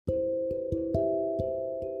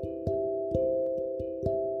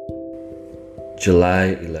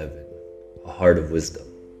July 11, a heart of wisdom.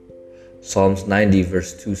 Psalms 90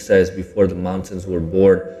 verse 2 says, "Before the mountains were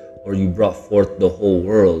born, or you brought forth the whole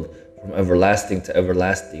world, from everlasting to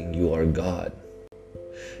everlasting, you are God."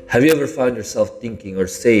 Have you ever found yourself thinking or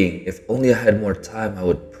saying, if only I had more time, I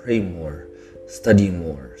would pray more, study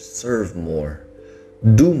more, serve more,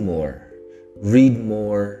 do more, read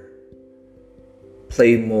more,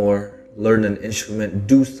 play more, learn an instrument,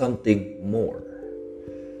 do something more?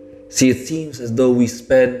 See, it seems as though we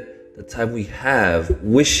spend the time we have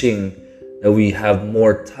wishing that we have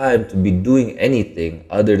more time to be doing anything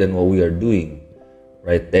other than what we are doing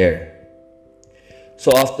right there.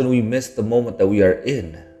 So often we miss the moment that we are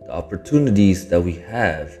in, the opportunities that we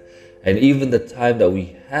have, and even the time that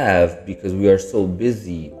we have because we are so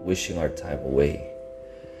busy wishing our time away.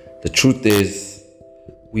 The truth is,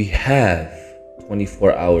 we have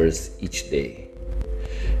 24 hours each day.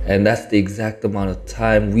 And that's the exact amount of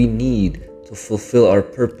time we need to fulfill our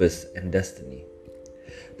purpose and destiny.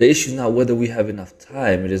 The issue is not whether we have enough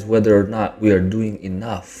time, it is whether or not we are doing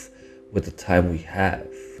enough with the time we have.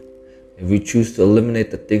 If we choose to eliminate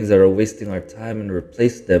the things that are wasting our time and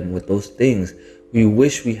replace them with those things we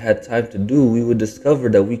wish we had time to do, we would discover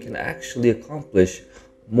that we can actually accomplish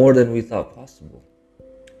more than we thought possible.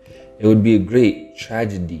 It would be a great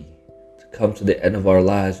tragedy to come to the end of our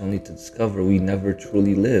lives only to discover we never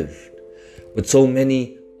truly lived. With so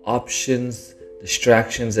many options,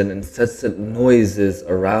 distractions, and incessant noises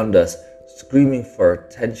around us screaming for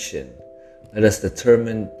attention, let us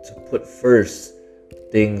determine to put first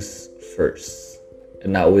things first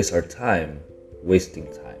and not waste our time wasting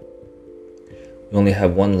time. We only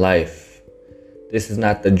have one life. This is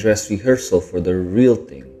not the dress rehearsal for the real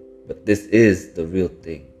thing, but this is the real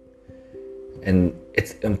thing. And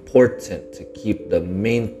it's important to keep the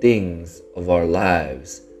main things of our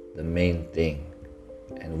lives the main thing.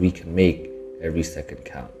 And we can make every second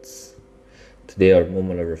counts. Today our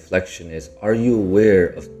moment of reflection is, are you aware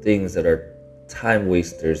of things that are time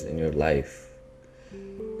wasters in your life?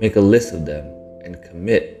 Make a list of them and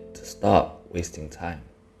commit to stop wasting time.